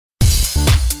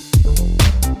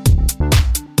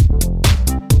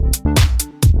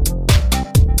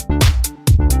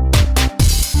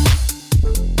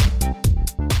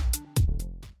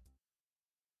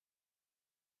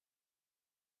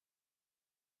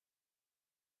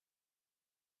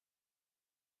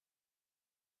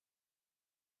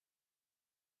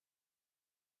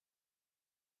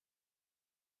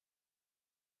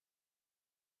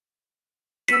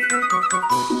Thank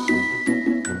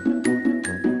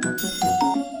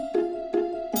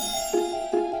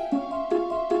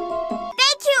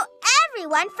you,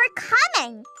 everyone, for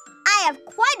coming. I have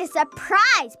quite a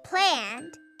surprise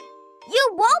planned. You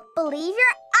won't believe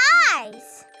your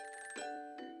eyes.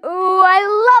 Ooh, I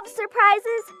love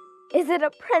surprises. Is it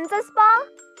a princess ball?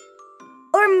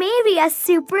 Or maybe a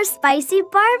super spicy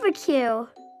barbecue.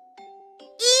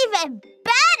 Even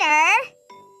better!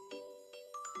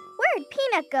 Where'd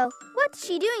Peanut go? What's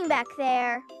she doing back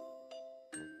there?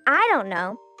 I don't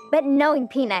know, but knowing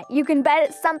Peanut, you can bet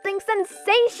it's something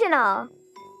sensational.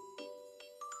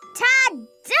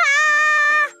 Ta-da!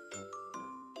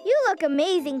 You look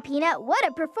amazing, Peanut. What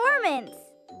a performance!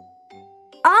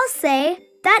 I'll say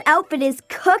that outfit is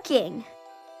cooking.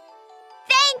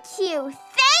 Thank you,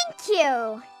 thank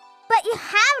you! But you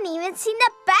haven't even seen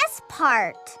the best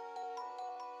part.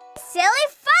 Silly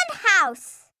Fun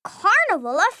House!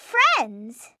 Carnival of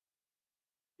Friends!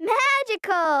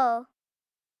 Magical!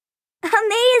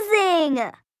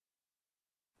 Amazing!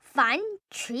 Fun,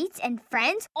 treats, and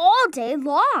friends all day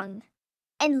long.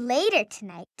 And later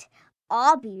tonight,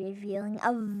 I'll be revealing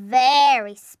a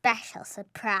very special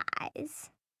surprise.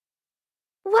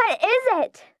 What is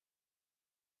it?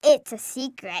 It's a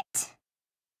secret.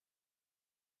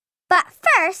 But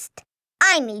first,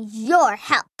 I need your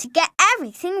help to get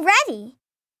everything ready.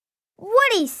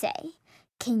 What do you say?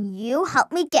 Can you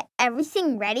help me get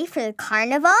everything ready for the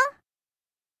carnival?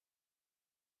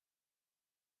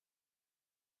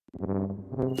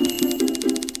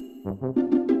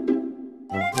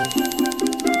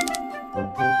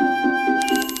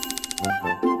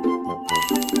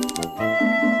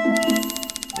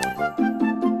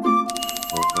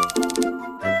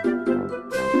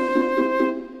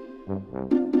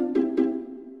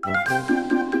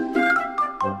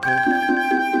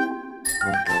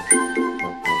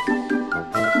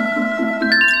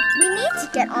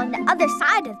 Get on the other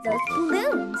side of those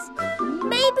balloons.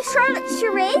 Maybe Charlotte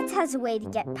Charades has a way to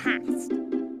get past.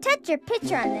 Touch your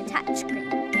picture on the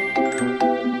touchscreen.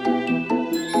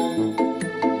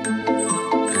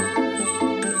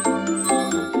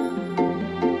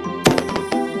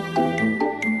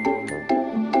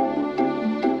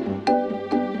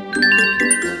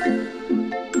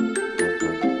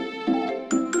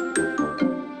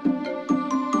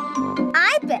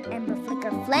 I bet Ember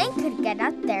Flicker Flame could get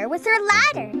up there with her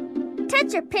ladder.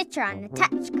 Touch your picture on the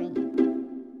touchscreen.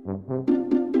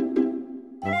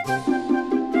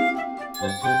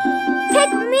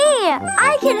 Pick me!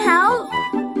 I can help!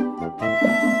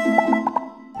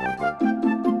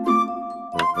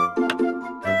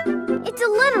 It's a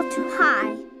little too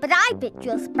high, but I bet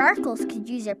Jewel Sparkles could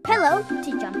use her pillow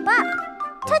to jump up.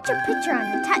 Touch your picture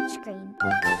on the touchscreen.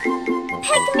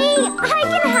 Pick me! I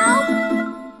can help!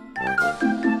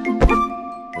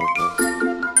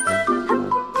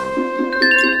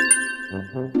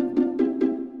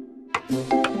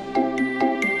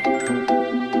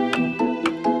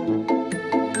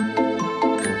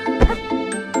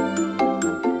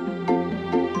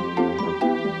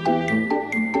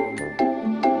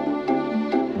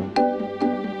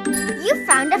 You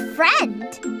found a friend.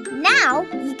 Now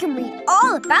you can read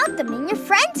all about them in your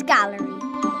friends gallery.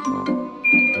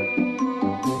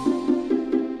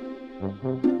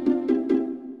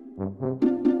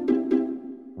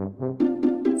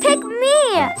 Pick me!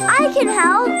 I can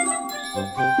help!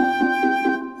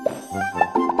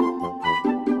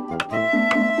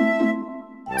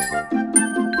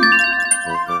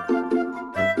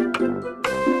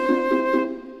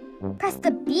 Press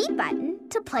the B button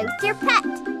to play with your pet.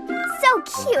 So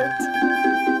cute!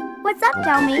 What's up,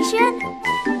 Dalmatian?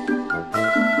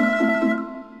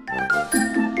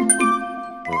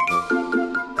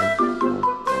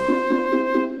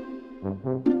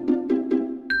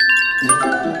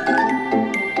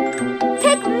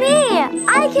 Pick me!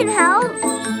 I can help!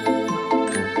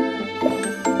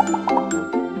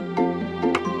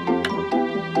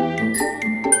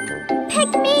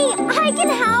 Pick me! I can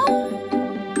help!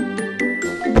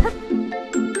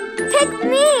 Pick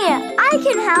me! I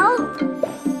can help!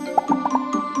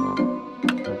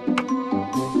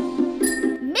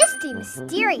 Misty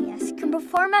Mysterious can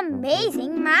perform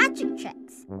amazing magic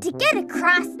tricks. To get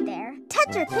across there,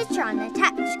 touch your picture on the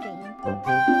touchscreen.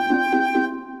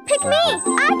 Pick me!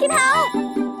 I can help!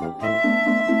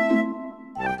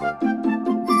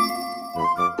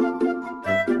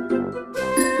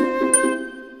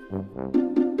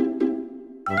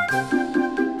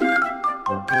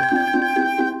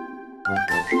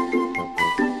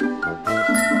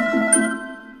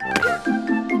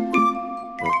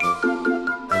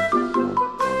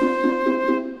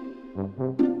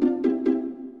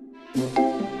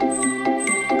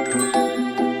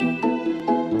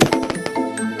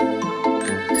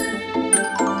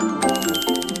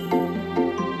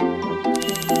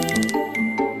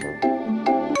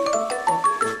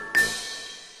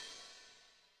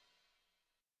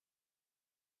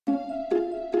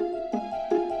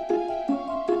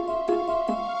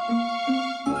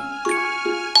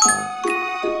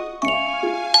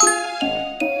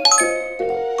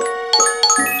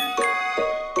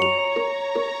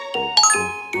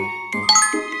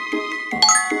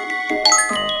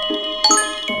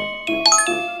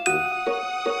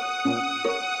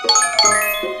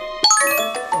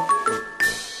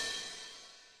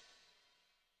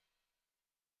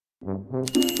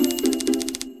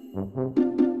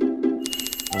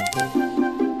 Pick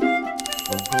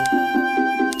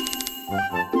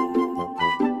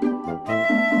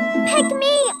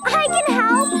me! I can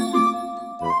help!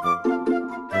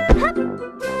 Hup.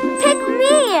 Pick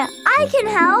me! I can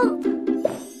help!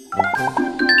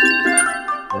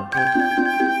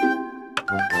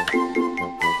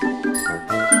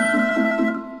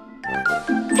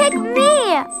 Pick me!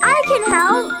 I can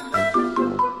help!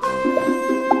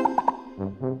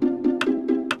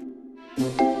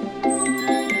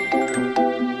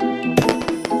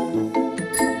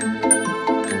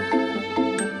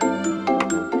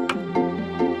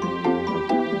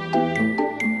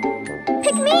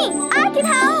 Pick me! I can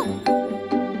help!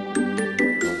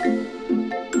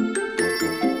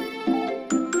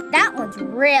 That one's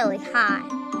really high,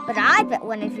 but I bet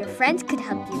one of your friends could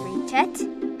help you reach it.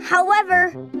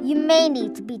 However, you may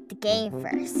need to beat the game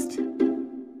first.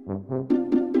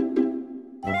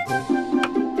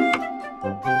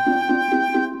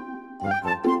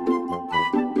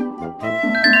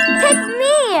 Pick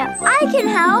me! I can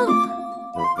help!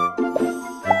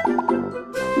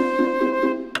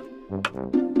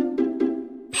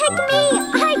 Pick me!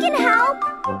 I can help!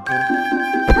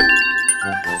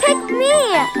 Pick me!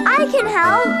 I can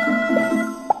help!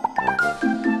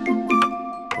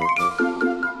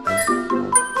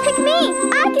 Pick me!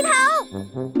 I can help!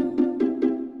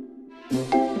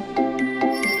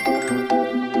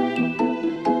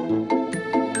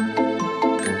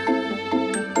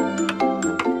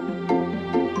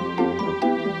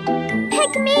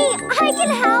 Pick me! I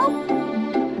can help!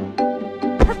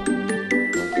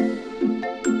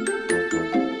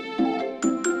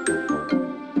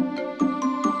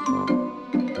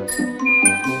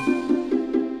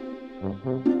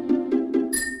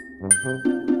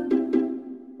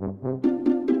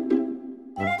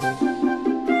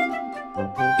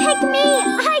 Pick me!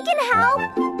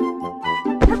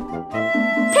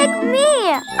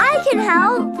 I can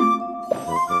help!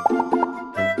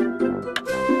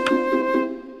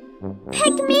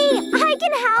 Pick me! I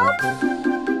can help!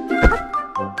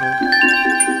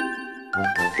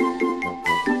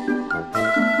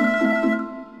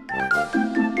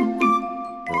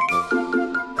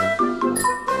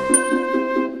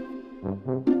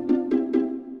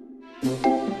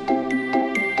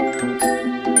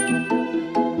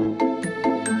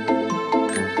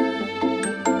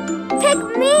 Pick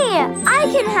me! I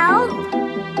can help!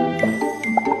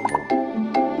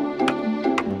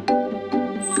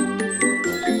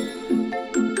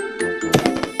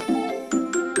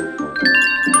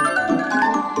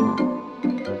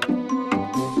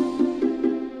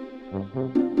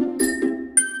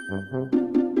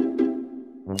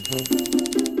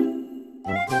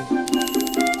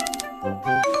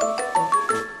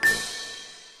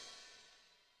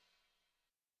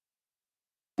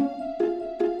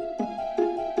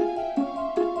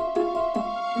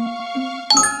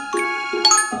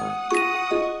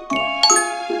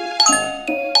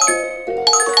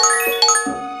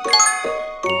 Pick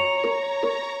me!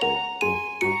 I can help!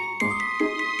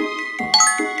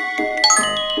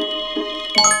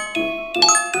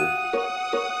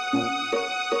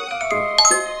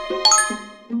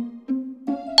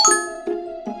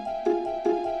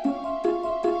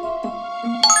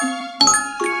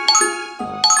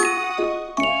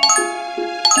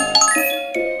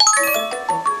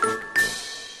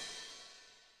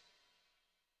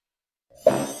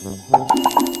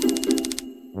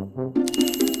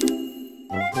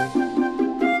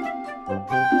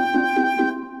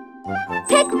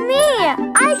 Pick me!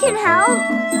 I can help!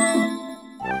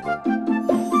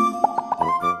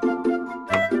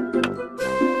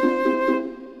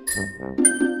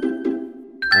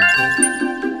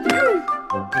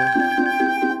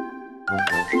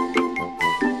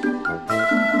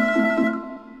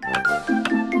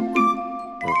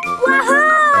 Wahoo!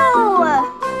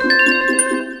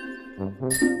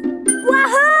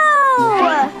 Wahoo!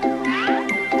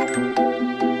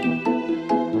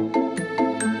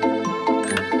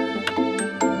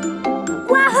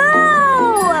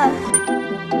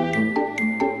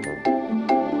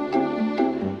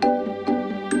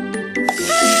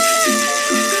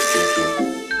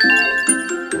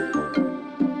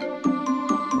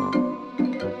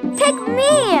 Pick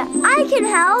me! I can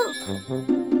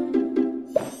help!